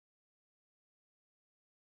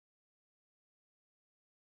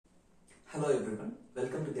Hello everyone,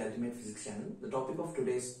 welcome to the Ultimate Physics channel. The topic of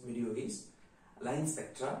today's video is line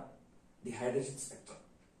spectra, the hydrogen spectrum.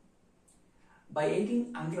 By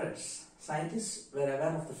 1800s, scientists were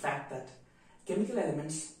aware of the fact that chemical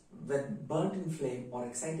elements, when burnt in flame or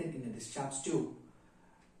excited in a discharge tube,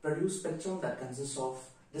 produce spectrum that consists of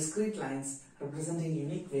discrete lines representing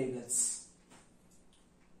unique wavelengths.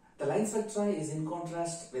 The line spectra is in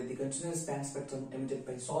contrast with the continuous band spectrum emitted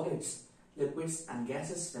by solids, liquids and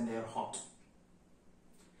gases when they are hot.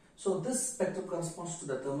 So this spectrum corresponds to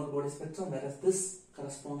the thermal body spectrum, whereas this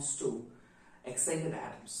corresponds to excited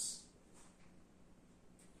atoms.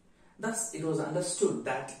 Thus it was understood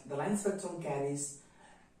that the line spectrum carries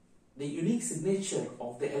the unique signature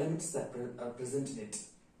of the elements that are present in it.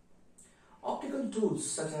 Optical tools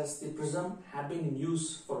such as the prism have been in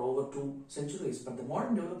use for over 2 centuries, but the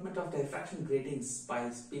modern development of diffraction gratings by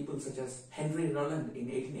people such as Henry Rowland in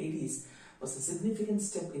 1880s was a significant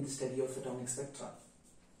step in the study of atomic spectra.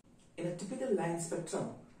 In a typical line spectrum,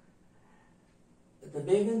 the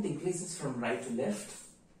wavelength increases from right to left.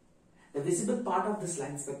 The visible part of this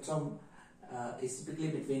line spectrum is typically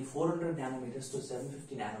between 400 nanometers to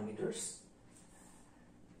 750 nanometers.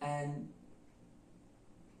 And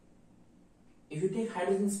if you take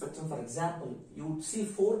hydrogen spectrum for example, you would see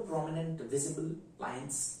 4 prominent visible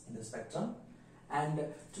lines in the spectrum, and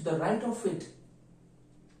to the right of it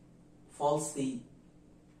falls the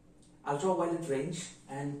ultraviolet range,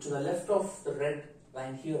 and to the left of the red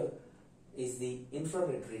line here is the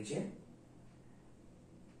infrared region,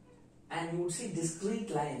 and you would see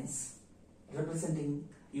discrete lines representing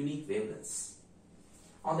unique wavelengths.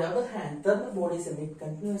 On the other hand, thermal bodies emit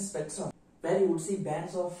continuous spectrum where you would see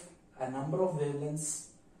bands of a number of wavelengths,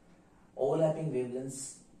 overlapping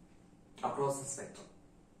wavelengths across the spectrum.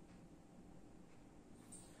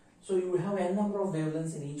 So you have n number of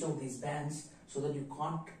wavelengths in each of these bands, so that you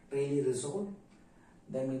can't really resolve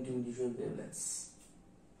them into individual wavelengths.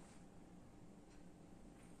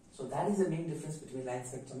 So that is the main difference between line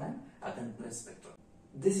spectrum and a continuous spectrum.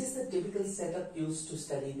 This is the typical setup used to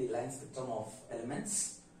study the line spectrum of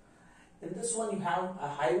elements. In this one you have a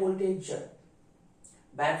high voltage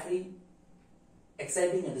battery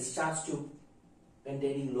exciting a discharge tube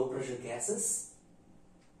containing low pressure gases,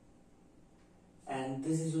 and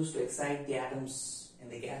this is used to excite the atoms in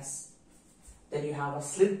the gas. Then you have a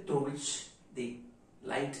slit through which the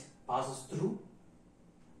light passes through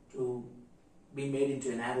to be made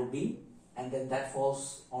into a narrow beam, and then that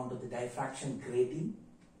falls onto the diffraction grating.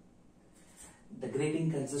 The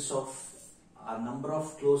grating consists of a number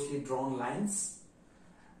of closely drawn lines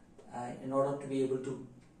in order to be able to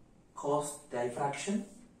cause diffraction,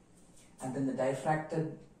 and then the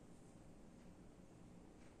diffracted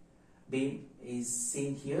beam is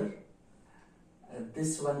seen here.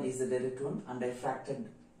 This one is the direct one, undiffracted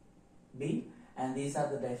beam, and these are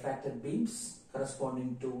the diffracted beams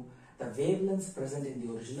corresponding to the wavelengths present in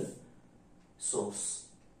the original source.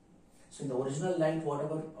 So in the original light,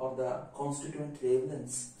 whatever are the constituent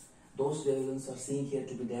wavelengths, those wavelengths are seen here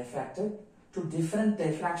to be diffracted to different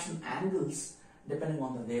diffraction angles depending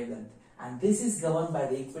on the wavelength, and this is governed by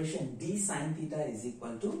the equation d sin theta is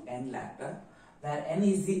equal to n lambda, where n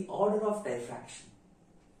is the order of diffraction.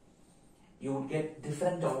 You would get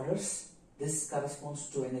different orders. This corresponds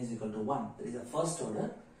to n is equal to 1. That is the first order,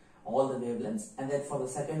 all the wavelengths, and then for the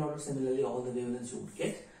second order similarly all the wavelengths you would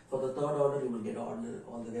get. For the third order you will get all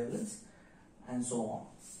the wavelengths, and so on.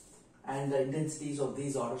 And the intensities of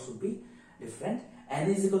these orders would be different. N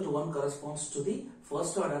is equal to 1 corresponds to the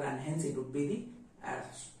first order, and hence it would be the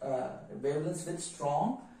wavelengths with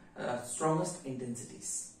strongest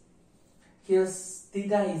intensities. Here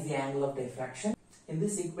theta is the angle of diffraction. In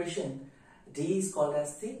this equation, d is called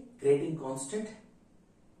as the grating constant,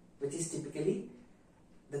 which is typically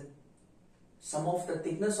the sum of the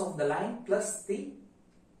thickness of the line plus the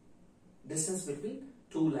distance between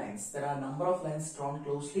 2 lines. There are a number of lines drawn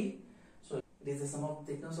closely, so it is the sum of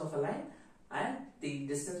the thickness of a line and the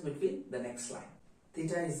distance between the next line.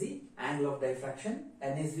 Theta is the angle of diffraction,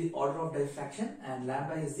 n is the order of diffraction, and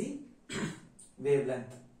lambda is the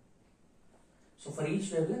wavelength. So for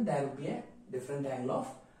each wavelength there will be a different angle of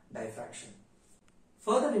diffraction.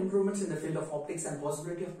 Further improvements in the field of optics and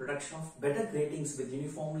possibility of production of better gratings with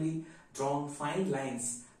uniformly drawn fine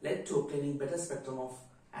lines led to obtaining better spectrum of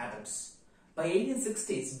atoms. By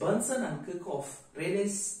 1860s, Bunsen and Kirchhoff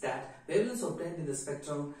realized that wavelengths obtained in the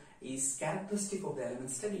spectrum is characteristic of the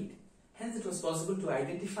elements studied. Hence it was possible to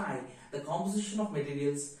identify the composition of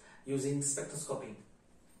materials using spectroscopy.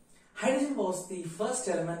 Hydrogen was the first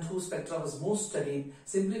element whose spectra was most studied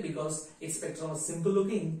simply because its spectra was simple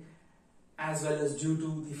looking, as well as due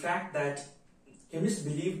to the fact that chemists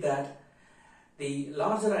believed that the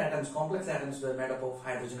larger atoms, complex atoms, were made up of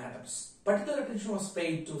hydrogen atoms. Particular attention was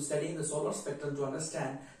paid to studying the solar spectrum to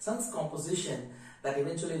understand sun's composition that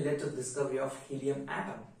eventually led to the discovery of helium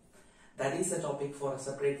atom. That is a topic for a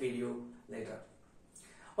separate video later.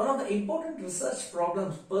 One of the important research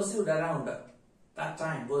problems pursued around that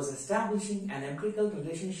time was establishing an empirical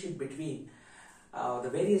relationship between the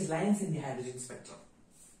various lines in the hydrogen spectrum.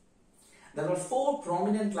 There were 4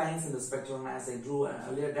 prominent lines in the spectrum as I drew an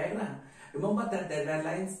earlier diagram. Remember that there were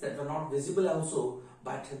lines that were not visible also,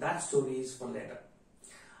 but that story is for later.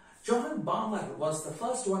 Johann Balmer was the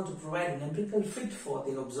first one to provide an empirical fit for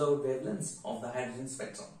the observed wavelengths of the hydrogen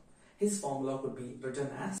spectrum. His formula could be written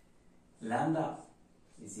as lambda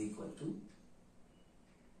is equal to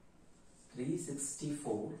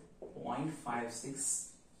 364.56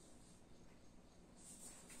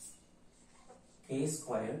 k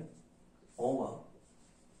squared over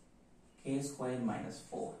k squared minus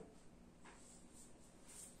 4.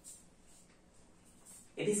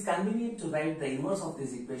 It is convenient to write the inverse of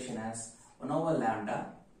this equation as 1 over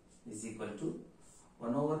lambda is equal to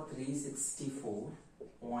 1 over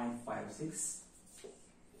 364.56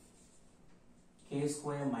 k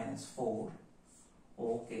square minus 4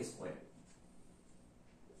 over k square.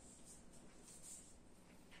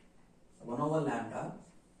 1 over lambda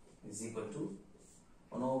is equal to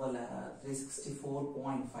 1 over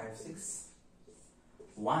 364.56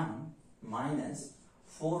 1 minus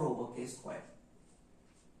 4 over k square.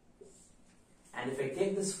 And if I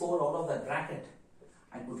take this 4 out of the bracket,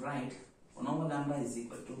 I could write 1 over lambda is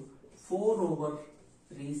equal to 4 over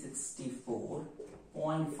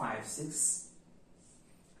 364.56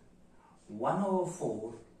 1 over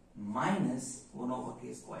 4 minus 1 over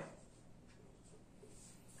k square,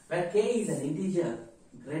 where k is an integer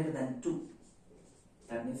greater than 2.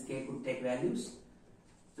 That means k could take values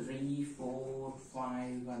 3, 4,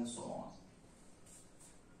 5 and so on.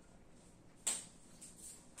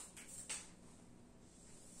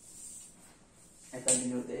 I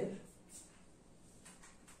continue there.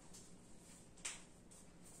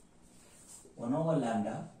 1 over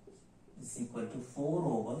lambda is equal to 4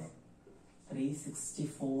 over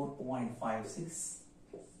 364.56.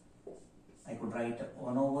 I could write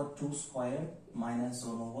 1 over 2 squared minus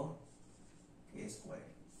 1 over k squared.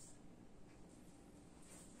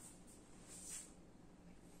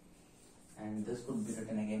 And this could be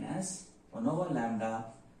written again as 1 over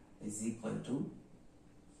lambda is equal to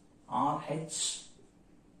RH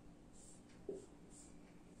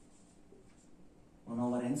 1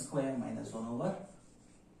 over n square minus 1 over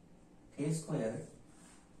k square,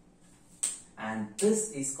 and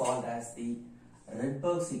this is called as the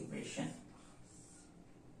Rydberg's equation.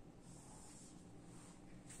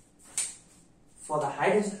 For the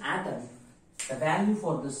hydrogen atom, the value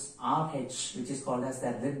for this RH, which is called as the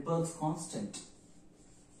Rydberg's constant,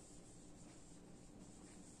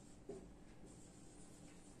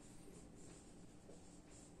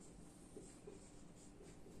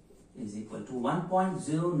 is equal to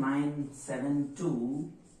 1.0972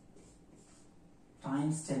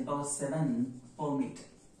 times 10 power 7 per meter.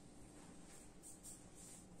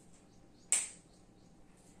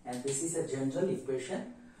 And this is a general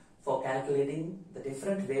equation for calculating the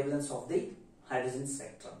different wavelengths of the hydrogen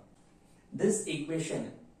spectrum. This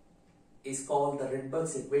equation is called the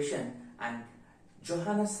Rydberg's equation, and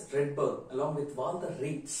Johannes Rydberg along with Walter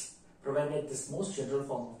Ritz provided this most general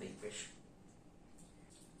form of the equation.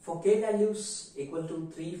 For k values equal to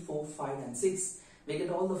 3, 4, 5 and 6, we get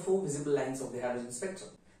all the 4 visible lines of the hydrogen spectrum.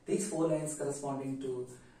 These 4 lines corresponding to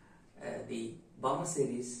the Balmer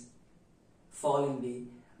series fall in the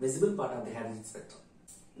visible part of the hydrogen spectrum.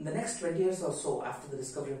 In the next 20 years or so after the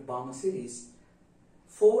discovery of Balmer series,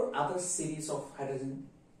 4 other series of hydrogen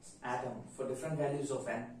atom for different values of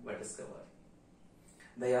n were discovered.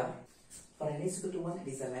 They are, for n is equal to 1, it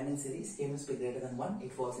is a Lyman series, k must be greater than 1,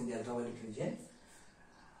 it falls in the ultraviolet region.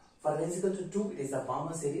 For n is equal to 2, it is the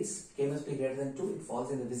Balmer series, k must be greater than 2, it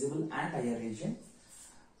falls in the visible and higher region.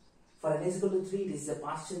 For n is equal to 3, it is the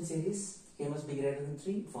Paschen series, k must be greater than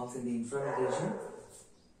 3, it falls in the infrared region.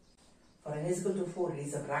 For n is equal to 4, it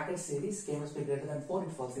is the Brackett series, k must be greater than 4,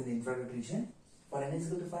 it falls in the infrared region. For n is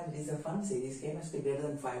equal to 5, it is the Pfund series, k must be greater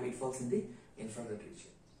than 5, it falls in the infrared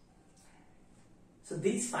region. So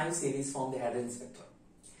these 5 series form the hydrogen spectrum.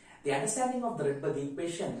 The understanding of the Rydberg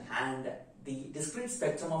equation and the discrete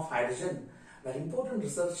spectrum of hydrogen were important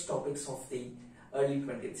research topics of the early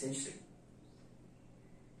 20th century.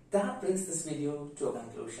 That brings this video to a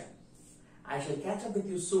conclusion. I shall catch up with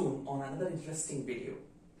you soon on another interesting video.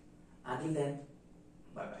 Until then,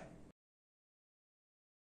 bye bye.